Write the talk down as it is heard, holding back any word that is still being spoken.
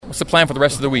What's the plan for the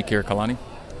rest of the week here, Kalani?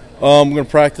 We're going to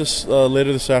practice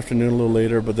later this afternoon, a little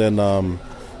later, but then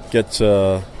get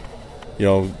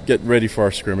ready for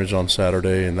our scrimmage on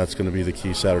Saturday, and that's going to be the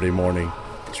key Saturday morning,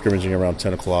 scrimmaging around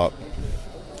 10 o'clock.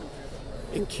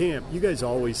 In camp, you guys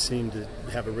always seem to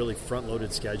have a really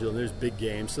front-loaded schedule, and there's big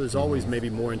games, so there's always maybe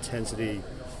more intensity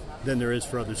than there is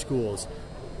for other schools.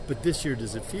 But this year,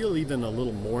 does it feel even a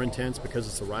little more intense because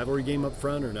it's a rivalry game up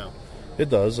front, or no? It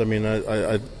does. I mean,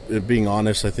 I being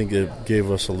honest, I think it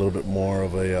gave us a little bit more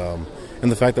of a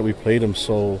and the fact that we played them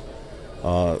so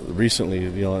recently,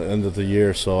 end of the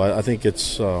year. So I think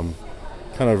it's kind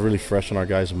of really fresh in our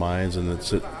guys' minds, and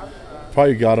it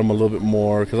probably got them a little bit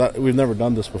more because we've never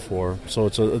done this before. So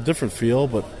it's a different feel,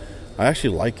 but I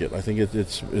actually like it. I think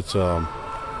it's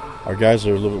our guys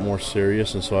are a little bit more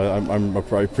serious, and so I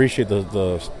appreciate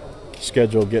the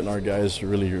schedule, getting our guys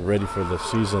really ready for the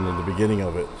season and the beginning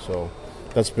of it. So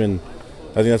I think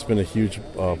that's been a huge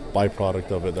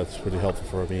byproduct of it. That's really helpful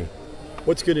for me.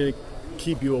 What's going to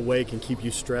keep you awake and keep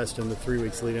you stressed in the 3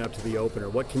 weeks leading up to the opener?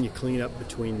 What can you clean up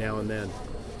between now and then?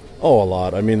 Oh, a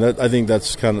lot. I mean, I think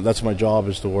that's my job,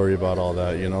 is to worry about all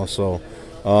that, So,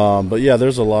 but yeah,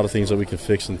 there's a lot of things that we can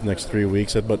fix in the next 3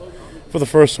 weeks. But for the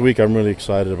first week, I'm really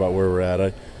excited about where we're at.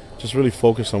 I just really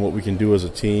focus on what we can do as a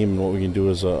team and what we can do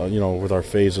as with our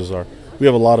phases. We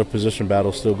have a lot of position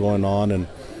battles still going on, and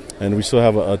we still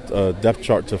have a depth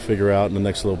chart to figure out in the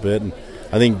next little bit. And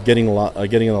I think getting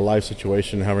in a live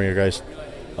situation, having our guys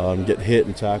get hit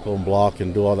and tackle and block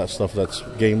and do all that stuff that's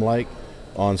game-like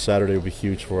on Saturday will be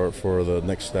huge for the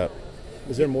next step.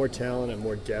 Is there more talent and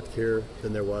more depth here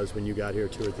than there was when you got here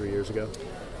 2 or 3 years ago?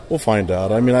 We'll find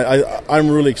out. I mean, I'm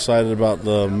really excited about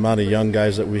the amount of young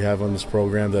guys that we have on this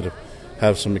program that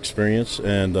have some experience,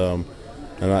 and I'm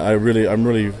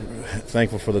really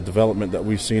thankful for the development that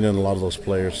we've seen in a lot of those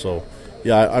players. So,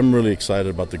 yeah, I'm really excited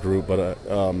about the group, but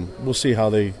we'll see how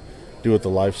they do with the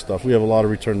live stuff. We have a lot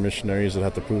of return missionaries that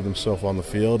have to prove themselves on the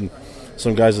field, and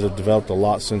some guys that have developed a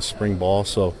lot since spring ball.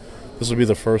 So this will be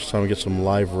the first time we get some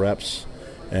live reps,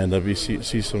 and we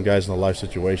see some guys in a live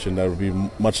situation that will be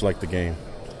much like the game.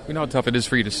 We know how tough it is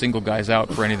for you to single guys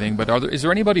out for anything, but is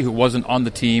there anybody who wasn't on the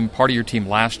team, part of your team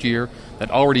last year, that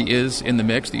already is in the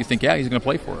mix that you think, yeah, he's going to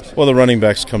play for us? Well, the running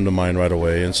backs come to mind right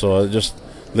away, and so we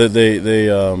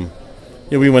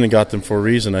went and got them for a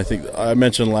reason. I think I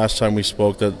mentioned last time we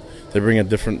spoke that they bring a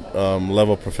different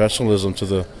level of professionalism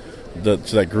to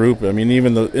that group. I mean,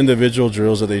 even the individual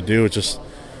drills that they do, it's just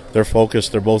they're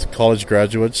focused. They're both college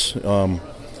graduates. Talking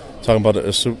about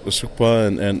Asukpa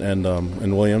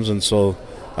and Williams, and so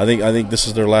I think this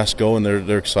is their last go, and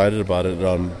they're excited about it.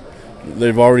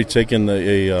 They've already taken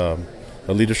a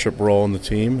leadership role in the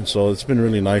team, so it's been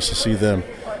really nice to see them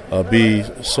be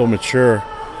so mature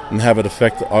and have it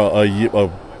affect.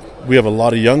 We have a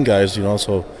lot of young guys,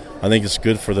 so I think it's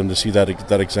good for them to see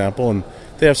that example, and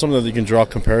they have something that you can draw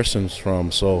comparisons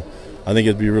from. So I think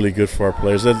it'd be really good for our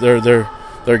players.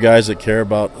 They're guys that care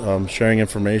about sharing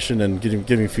information and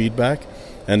giving feedback.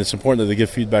 And it's important that they give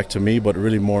feedback to me, but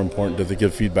really more important that they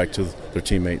give feedback to their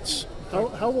teammates.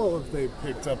 How well have they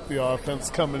picked up the offense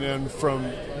coming in from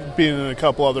being in a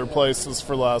couple other places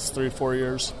for the last 3-4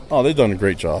 years? Oh, they've done a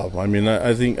great job. I mean,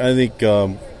 I think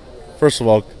first of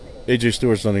all, A.J.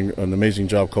 Stewart's done an amazing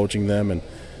job coaching them, and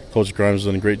Coach Grimes has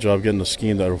done a great job getting a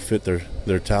scheme that will fit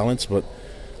their talents. But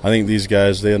I think these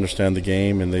guys, they understand the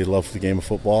game, and they love the game of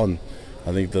football, and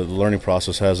I think the learning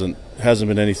process hasn't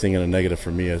been anything in a negative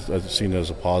for me. I've seen it as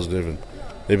a positive, and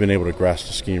they've been able to grasp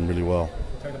the scheme really well.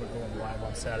 Talking about going live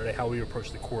on Saturday, how will you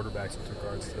approach the quarterbacks with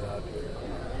regards to that?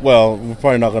 Well, we're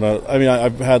probably not going to – I mean,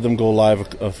 I've had them go live,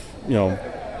 for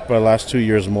the last 2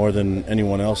 years more than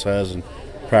anyone else has in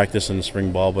practice and in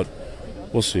spring ball, but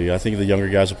we'll see. I think the younger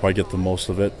guys will probably get the most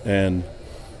of it, and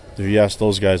if you ask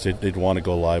those guys, they'd want to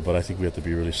go live, but I think we have to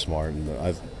be really smart,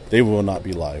 and they will not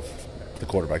be live. The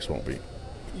quarterbacks won't be.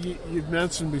 You've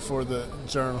mentioned before that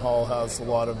Jaren Hall has a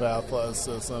lot of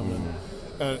athleticism,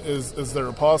 and is there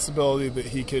a possibility that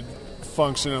he could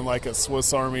function in like a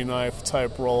Swiss Army knife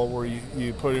type role where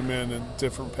you put him in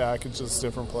different packages,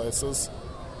 different places?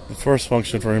 The first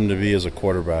function for him to be is a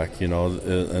quarterback,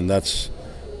 and that's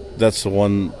the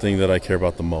one thing that I care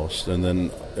about the most. And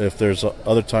then if there's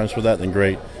other times for that, then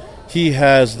great. He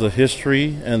has the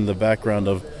history and the background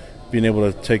of being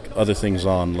able to take other things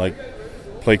on, like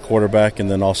play quarterback and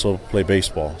then also play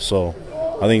baseball. So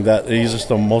I think that he's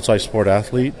just a multi-sport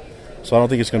athlete. So I don't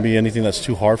think it's going to be anything that's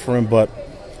too hard for him, but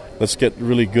let's get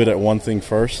really good at one thing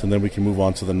first, and then we can move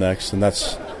on to the next. And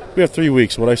we have 3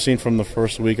 weeks. What I've seen from the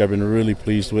first week, I've been really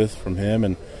pleased with from him,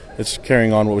 and it's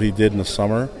carrying on what he did in the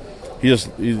summer. He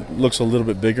looks a little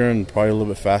bit bigger and probably a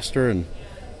little bit faster, and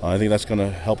I think that's going to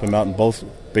help him out in both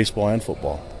baseball and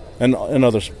football, and in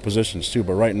other positions too.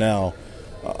 But right now,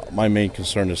 my main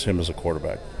concern is him as a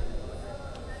quarterback.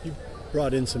 You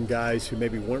brought in some guys who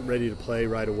maybe weren't ready to play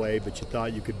right away, but you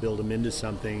thought you could build them into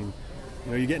something.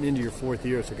 You know, you're getting into your fourth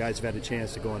year, so guys have had a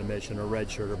chance to go on a mission or red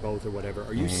shirt or both or whatever.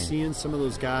 Are you seeing some of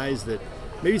those guys that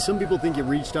maybe some people think you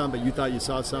reached on, but you thought you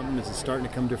saw something? Is it starting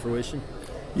to come to fruition?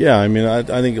 Yeah, I mean, I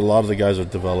think a lot of the guys are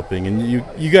developing, and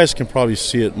you guys can probably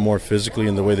see it more physically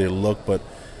in the way they look, but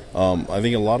I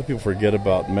think a lot of people forget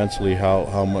about mentally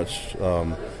how much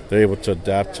they're able to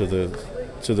adapt to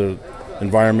the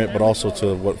environment, but also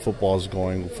to what football is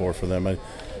going for them.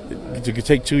 To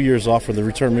take 2 years off for the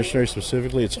return missionary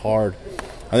specifically, it's hard.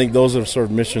 I think those of sort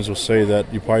of missions will say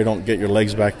that you probably don't get your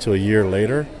legs back till a year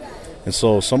later, and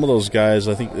so some of those guys,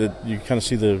 I think that you kind of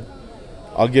see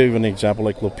I'll give you an example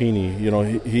like Lopini. You know,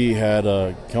 he had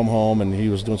come home and he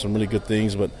was doing some really good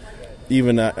things, but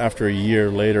even after a year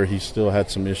later, he still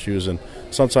had some issues, and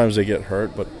sometimes they get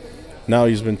hurt. But now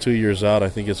he's been 2 years out. I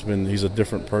think he's a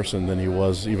different person than he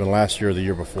was even last year or the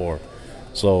year before.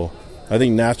 So I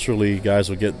think naturally guys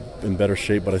will get in better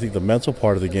shape, but I think the mental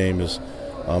part of the game is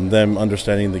them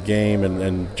understanding the game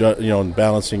and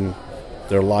balancing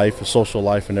their life, social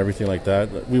life, and everything like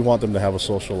that. We want them to have a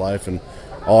social life, and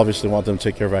obviously want them to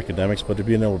take care of academics, but to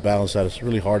being able to balance that is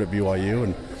really hard at BYU,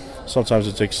 and sometimes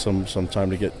it takes some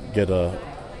time to get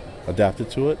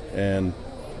adapted to it. And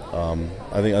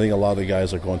I think a lot of the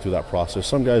guys are going through that process.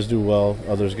 Some guys do well,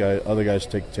 other guys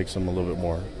takes them a little bit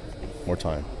more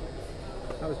time.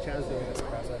 How is Chaz doing in this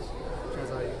process?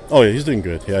 Oh yeah, he's doing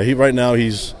good. Yeah, right now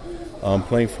he's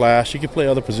playing flash. He could play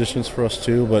other positions for us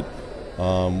too, but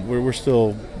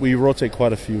we rotate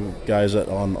quite a few guys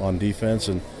on defense,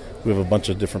 and we have a bunch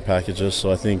of different packages.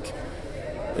 So I think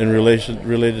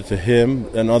related to him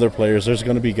and other players, there's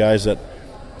going to be guys that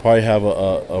probably have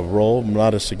a role,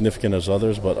 not as significant as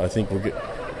others, but I think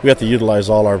we have to utilize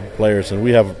all our players, and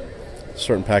we have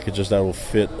certain packages that will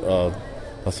fit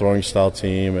a throwing style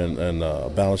team and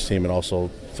a balanced team, and also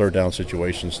third down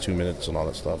situations, 2 minutes, and all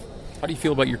that stuff. How do you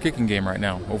feel about your kicking game right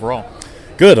now overall?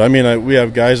 Good. I mean, we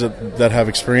have guys that have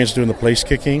experience doing the place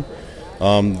kicking.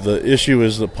 The issue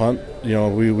is the punt. You know,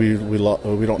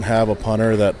 we don't have a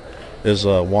punter that is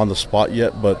won the spot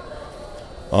yet, but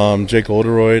Jake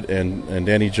Oderoyd and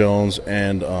Danny Jones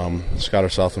and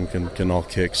Skylar Southam can all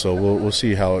kick. So we'll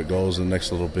see how it goes in the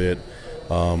next little bit.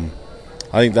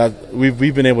 I think that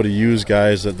we've been able to use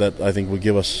guys that I think would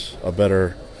give us a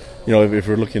better, you know, if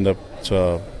we're looking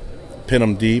to pin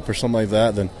them deep or something like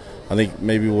that, then I think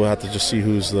maybe we'll have to just see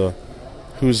who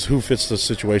fits the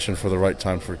situation for the right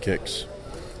time for kicks,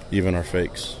 even our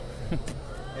fakes.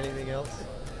 Anything else?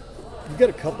 You've got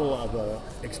a couple of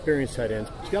experienced tight ends,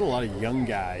 but you've got a lot of young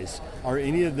guys. Are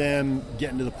any of them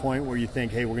getting to the point where you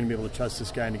think, hey, we're going to be able to trust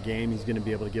this guy in a game? He's going to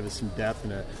be able to give us some depth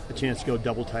and a chance to go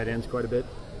double tight ends quite a bit?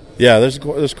 Yeah,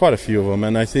 there's quite a few of them,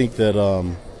 and I think that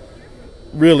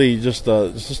really it's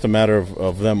just a matter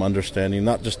of them understanding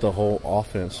not just the whole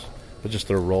offense, but just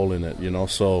their role in it, you know.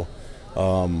 So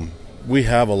we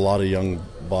have a lot of young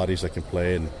bodies that can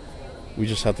play, and we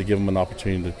just have to give them an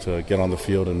opportunity to get on the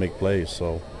field and make plays.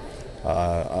 So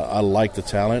I like the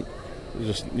talent. We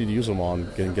just need to use them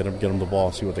get them the ball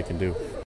and see what they can do.